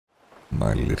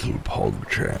My little pog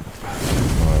champ.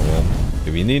 Alright, well,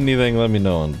 if you need anything, let me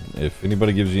know. And if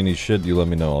anybody gives you any shit, you let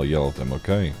me know. I'll yell at them,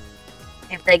 okay?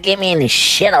 If they give me any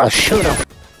shit, I'll shoot them.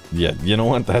 Yeah, you know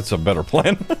what? That's a better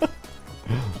plan.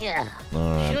 Yeah.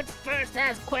 Alright. Shoot first,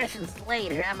 ask questions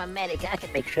later. I'm a medic. I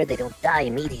can make sure they don't die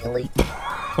immediately.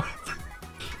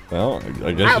 Well,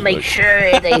 I guess I'll make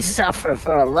sure they suffer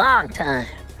for a long time.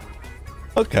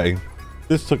 Okay.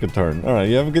 This took a turn. Alright,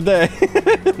 you have a good day.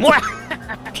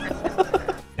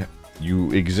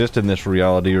 You exist in this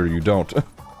reality or you don't.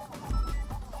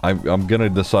 I'm gonna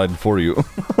decide for you.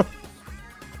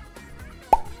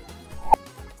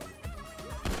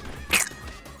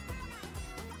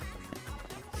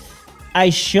 I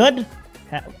should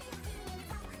have...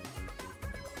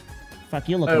 Fuck,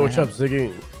 you look. Hey, what's up,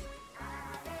 Ziggy?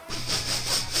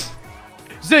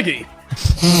 Ziggy!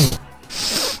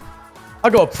 I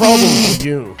got a problem with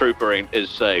you. Troopering is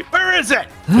safe. Where is it?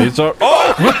 It's our...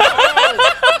 Oh!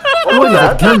 Oh,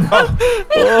 yeah, gun. Oh,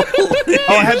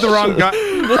 I had the wrong gun.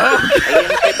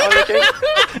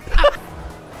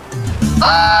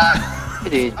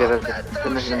 Idź, ten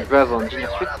wezon, gdzie nie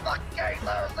świt?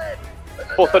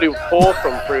 434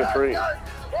 from 303.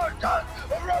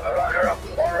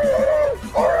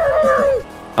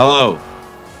 Hello.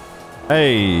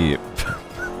 Hey.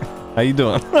 How you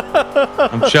doing?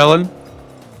 I'm chilling.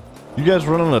 You guys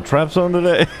running the trap zone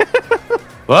today?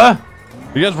 What?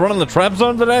 You guys running the trap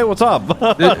zone today? What's up?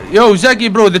 Yo, Ziggy,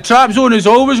 bro, the trap zone is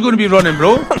always going to be running,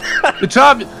 bro. The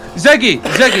trap... Ziggy,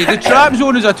 the trap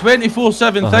zone is a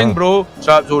 24/7 thing, bro.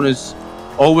 Trap zone is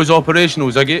always operational,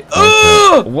 Ziggy.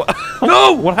 What?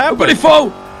 No! What happened? I'm gonna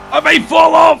fall! I may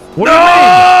fall off! What no! do you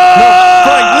mean? No,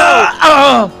 Frank,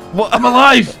 no! What? I'm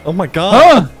alive! Oh my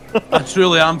god. I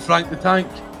truly am Frank the Tank.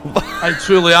 I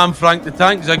truly am Frank the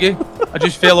Tank, Ziggy. I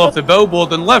just fell off the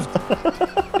billboard and lived.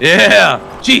 Yeah!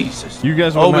 Jesus. You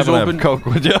guys wouldn't have coke,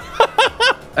 would you?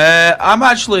 I'm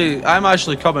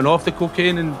actually coming off the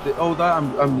cocaine and all that.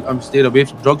 I'm staying away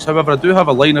from drugs. However, I do have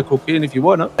a line of cocaine if you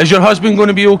want it. Is your husband going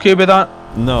to be okay with that?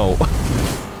 No.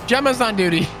 Gemma's on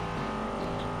duty.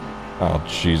 Oh,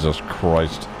 Jesus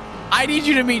Christ. I need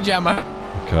you to meet Gemma.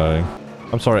 Okay.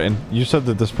 I'm sorry, and you said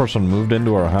that this person moved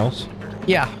into our house?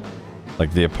 Yeah.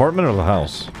 Like the apartment or the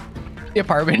house? The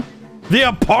apartment. The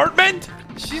apartment?!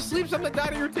 She sleeps on the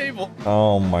dining room table.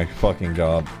 Oh my fucking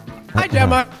god. Hi,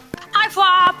 Gemma. Hi,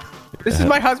 Flop. This is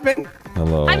my husband.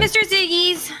 Hello. Hi, Mr.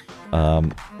 Ziggy's.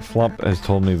 Flop has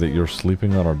told me that you're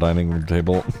sleeping on our dining room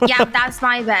table. Yeah, that's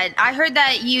my bed. I heard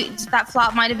that that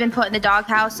Flop might have been put in the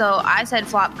doghouse, so I said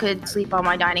Flop could sleep on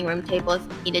my dining room table if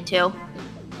he needed to.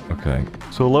 Okay,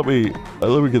 so let me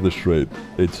get this straight.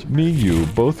 It's me, you,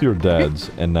 both your dads,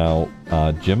 and now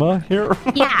Gemma here.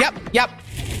 Yeah. Yep.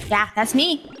 Yeah, that's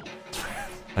me.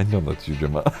 I know that's you,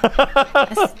 Gemma.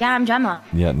 Yeah, I'm Gemma.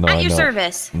 Yeah, no, At your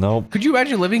service. No. Could you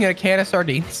imagine living in a can of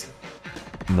sardines?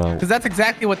 No. Because that's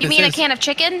exactly what You this mean is. a can of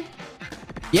chicken?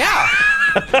 Yeah.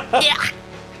 Yeah.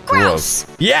 Gross.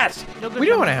 Yes. We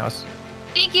do want a house.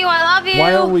 Thank you. I love you.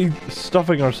 Why are we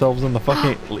stuffing ourselves in the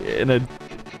fucking in a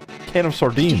can of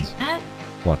sardines?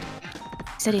 What?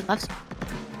 He said he loves you.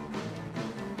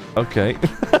 Okay.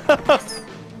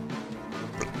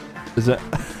 Is that?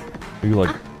 Are you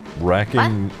like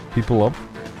racking people up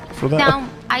for that? No,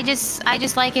 I just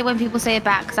like it when people say it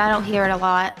back because I don't hear it a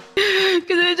lot.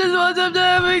 Because I just want them to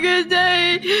have a good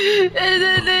day, and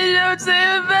then they don't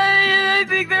say it back, and I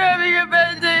think they're having a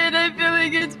bad day, and I feel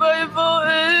like it's my fault,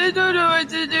 and I don't know what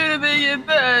to do to make it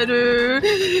better.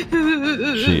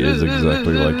 She is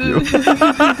exactly like you.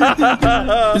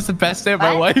 This is the best day of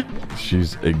my life.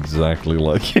 She's exactly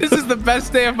like you. This is the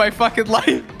best day of my fucking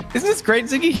life. Isn't this great,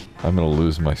 Ziggy? I'm gonna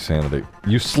lose my sanity.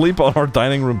 You sleep on our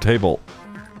dining room table.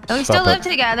 And we still live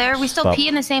together. We still pee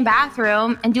in the same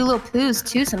bathroom and do little poos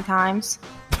too sometimes.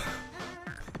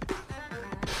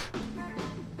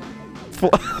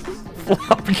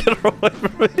 Flop, get her away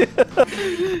from me.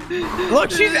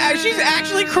 Look, she's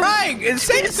actually crying.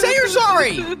 Say you're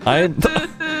sorry.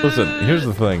 Listen. Here's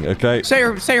the thing, okay? Say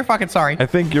you're fucking sorry. I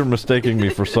think you're mistaking me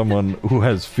for someone who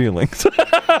has feelings.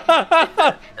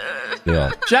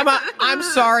 Yeah. Gemma, I'm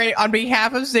sorry on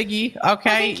behalf of Ziggy.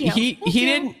 Okay, he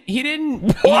didn't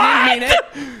mean it.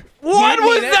 What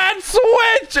was that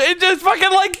switch? It just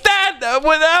fucking like that.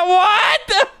 With that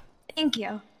what? Thank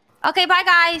you. Okay, bye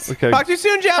guys. Okay. Talk to you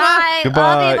soon, Gemma. Bye. Goodbye.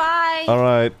 Love you, bye. All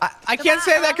right. I can't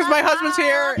say that because my husband's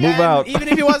here. Move and out. Even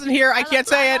if he wasn't here, I can't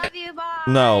say it. Love you, bye.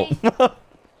 No. Love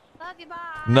you, bye.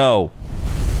 No.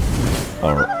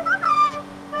 All right.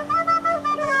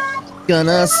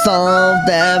 Gonna solve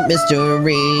that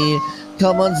mystery.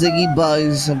 Come on, Ziggy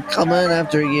boys, I'm coming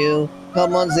after you.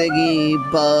 Come on, Ziggy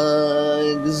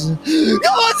Bugs. Come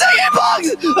on, Ziggy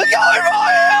Bugs! I'm going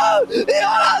for you! You're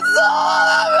not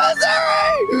solve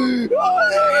misery! Come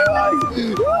on,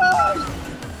 Ziggy Bugs!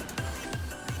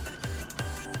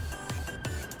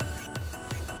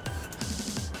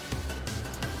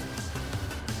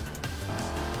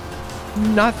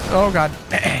 Oh god.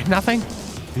 Nothing?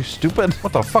 You stupid.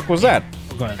 What the fuck was that?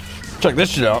 Go ahead. Check this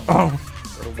shit out. Oh.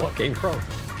 What came from?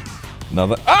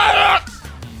 Another. Ah!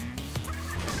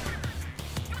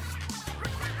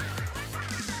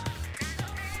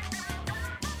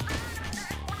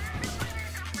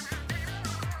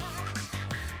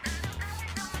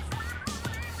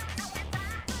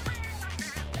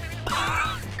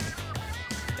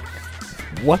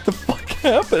 What the fuck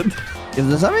happened?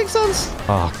 Does that make sense?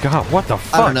 Oh god, what the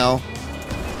fuck? I don't know.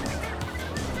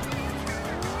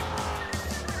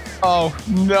 Oh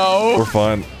no. We're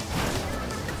fine.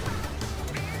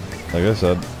 Like I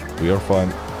said, we are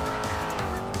fine.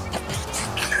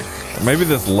 Maybe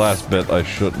this last bit I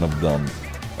shouldn't have done.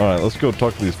 Alright, let's go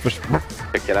talk to these fish.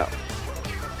 Check it out.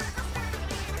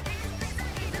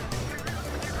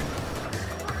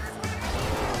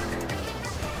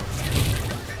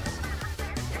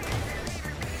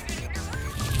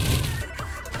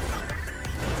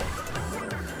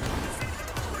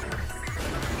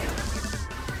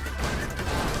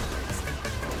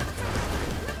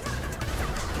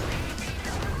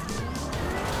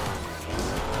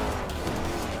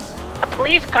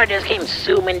 Police car just came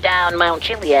zooming down Mount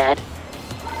Chiliad.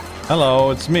 Hello,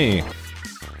 it's me.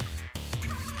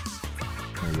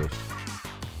 There it goes.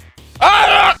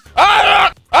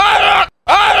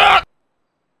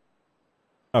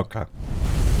 Okay.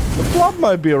 The flop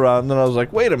might be around, and I was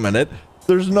like, wait a minute.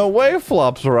 There's no way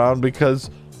Flop's around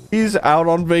because he's out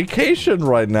on vacation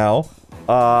right now.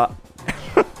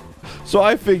 So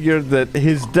I figured that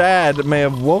his dad may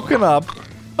have woken up.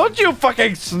 Don't you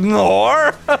fucking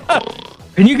snore!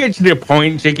 Can you get to the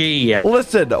point, Ziggy? Yeah.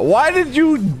 Listen, why did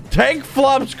you take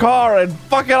Flop's car and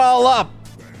fuck it all up?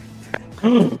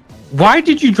 Why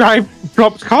did you drive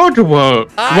Flop's car to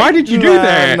work? Why did you do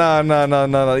that? No.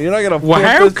 You're not gonna Well, flip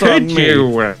how this on could me.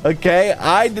 you? Okay,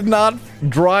 I did not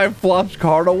drive Flop's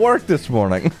car to work this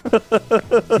morning.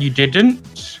 You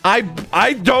didn't?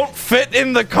 I don't fit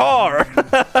in the car.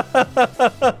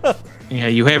 Yeah,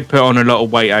 you have put on a lot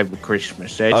of weight over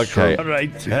Christmas. That's Okay. true. Okay, I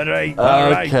get it.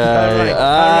 Alright.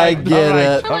 I get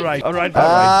it. Alright.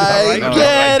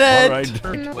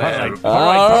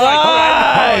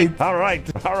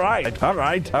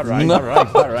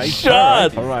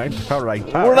 Shut.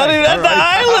 We're not even at the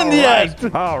island yet.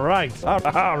 Alright.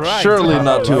 Surely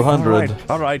not 200.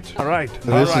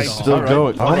 This is still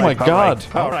going. Oh my god.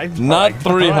 Not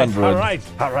 300.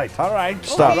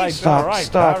 Stop.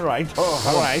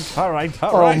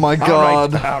 Oh my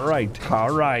god.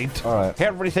 Alright.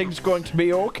 Everything's going to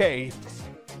be okay.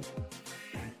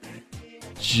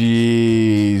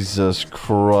 Jesus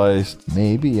Christ.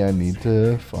 Maybe I need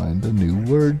to find a new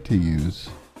word to use.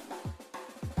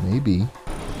 Maybe.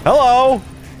 Hello.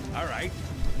 Alright.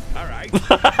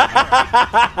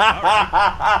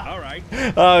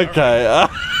 Okay.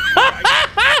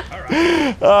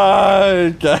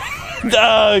 Okay.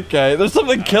 Okay. There's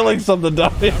something killing something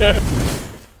down here.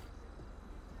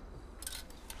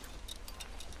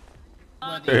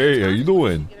 Hey, how you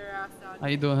doing? How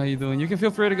you doing? You can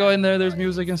feel free to go in there. There's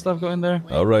music and stuff going there.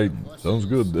 All right, sounds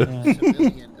good.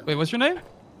 Wait, what's your name?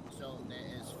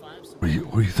 Who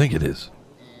do you think it is,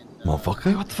 motherfucker?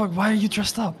 Wait, what the fuck? Why are you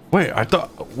dressed up? Wait,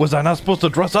 was I not supposed to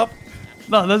dress up?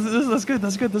 No, that's good.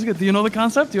 Do you know the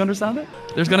concept? Do you understand it?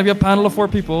 There's gonna be a panel of 4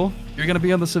 people. You're gonna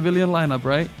be on the civilian lineup,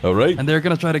 right? All right. And they're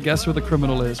gonna try to guess who the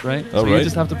criminal is, right? All so right. you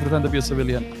just have to pretend to be a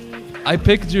civilian. I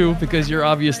picked you because you're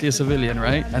obviously a civilian,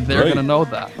 right? And they're Right. gonna know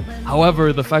that.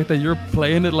 However, the fact that you're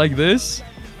playing it like this,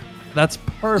 that's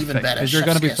perfect. Because you're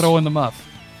gonna be throwing them off.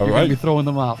 All You're right. gonna be throwing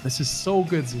them off. This is so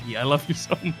good, Ziggy. I love you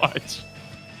so much.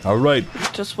 All right.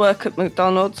 Just work at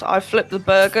McDonald's. I flip the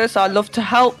burgers. I love to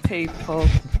help people.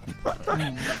 Is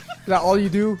that all you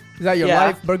do? Is that your Yeah.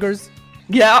 life? Burgers?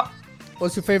 Yeah.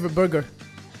 What's your favorite burger?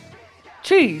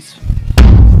 Cheese.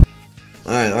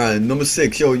 Alright, number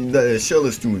 6, yo, that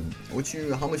Shell's doing.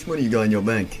 How much money you got in your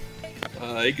bank?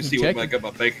 You can see what I got my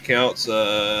bank accounts.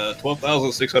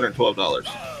 $12,612.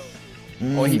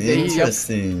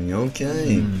 Interesting.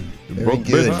 Okay. Very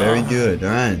good. Very good. All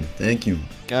right. Thank you.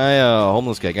 Guy,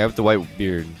 homeless guy with the white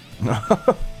beard.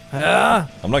 Yeah.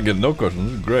 I'm not getting no questions.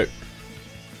 This is great.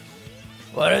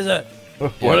 What is it?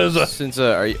 What is it? Since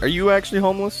are you actually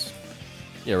homeless?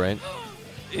 Yeah, right.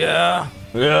 Yeah.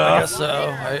 Yeah. I guess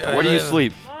so. Where do you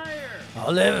sleep? I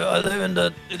live in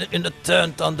the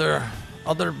tent under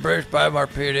Other bridge by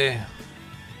MRPD.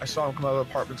 I saw him come out of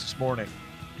the apartments this morning.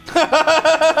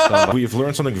 We've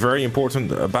learned something very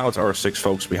important about our 6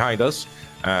 folks behind us.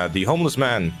 The homeless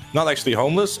man, not actually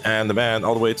homeless, and the man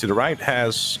all the way to the right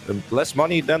has less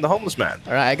money than the homeless man.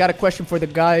 All right, I got a question for the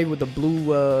guy with the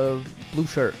blue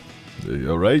shirt.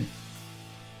 All right.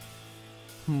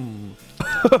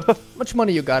 How much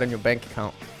money you got in your bank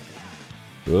account?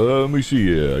 Let me see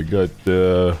here. I got.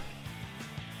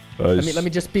 Let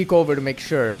me just peek over to make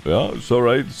sure. Yeah, it's all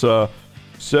right. It's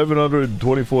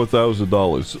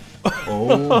 $724,000.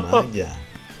 Oh my god.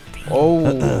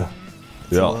 Oh.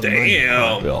 Yeah.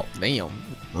 Damn. Yeah. Damn.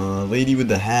 Lady with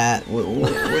the hat.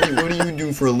 What do you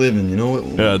do for a living? You know what?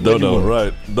 Yeah, don't know.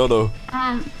 Right. Don't know.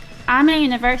 I'm a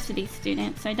university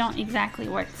student, so I don't exactly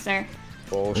work, sir.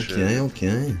 Bullshit.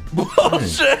 Okay.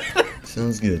 Bullshit.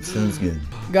 Sounds good. Sounds good.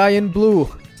 Guy in blue.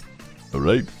 All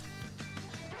right.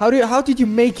 How did you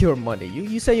make your money?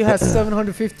 You say you had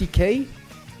 750K?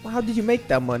 Well, how did you make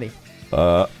that money?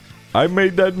 I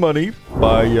made that money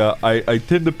by I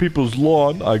tend to people's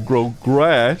lawn. I grow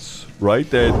grass,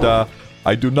 right? And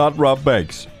I do not rob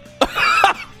banks.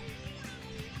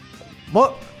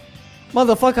 What?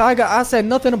 Motherfucker, I said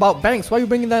nothing about banks. Why are you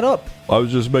bringing that up? I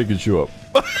was just making sure.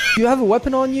 Do you have a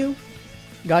weapon on you?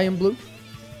 Guy in blue?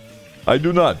 I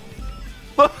do not.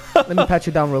 Let me pat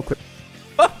you down real quick.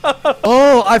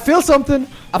 Oh, I feel something.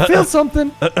 I feel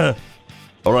something.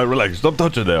 All right, relax. Stop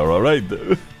touching there, all right?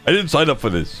 I didn't sign up for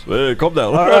this. Calm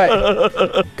down. All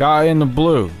right. Guy in the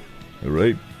blue. All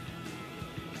right.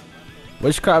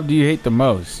 Which cop do you hate the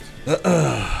most?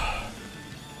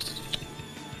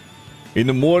 In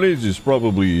the mornings, it's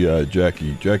probably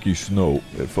Jackie Snow,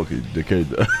 that fucking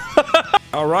dickhead.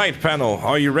 All right, panel.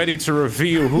 Are you ready to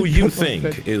reveal who you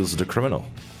think is the criminal?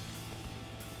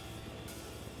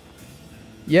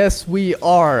 Yes, we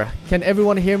are. Can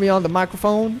everyone hear me on the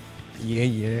microphone?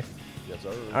 Yeah. Yes,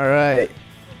 sir. All right.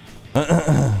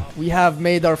 We have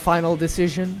made our final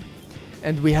decision,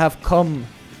 and we have come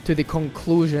to the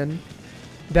conclusion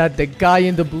that the guy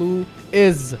in the blue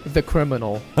is the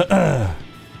criminal.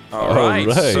 All right,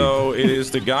 so it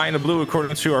is the guy in the blue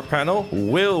according to our panel.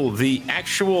 Will the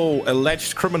actual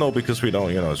alleged criminal, because we don't,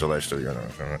 it's alleged,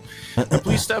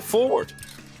 please step forward.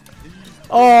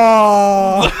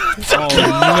 Oh!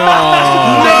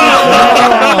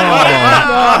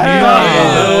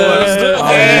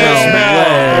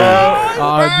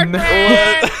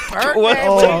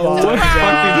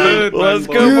 Let's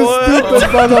go, you stupid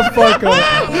motherfucker!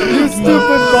 You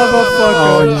stupid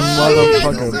motherfucker!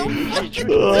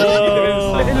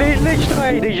 Let's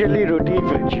try this a little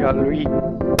different, shall we?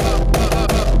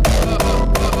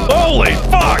 Holy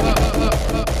fuck!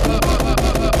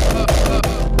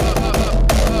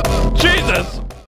 Jesus!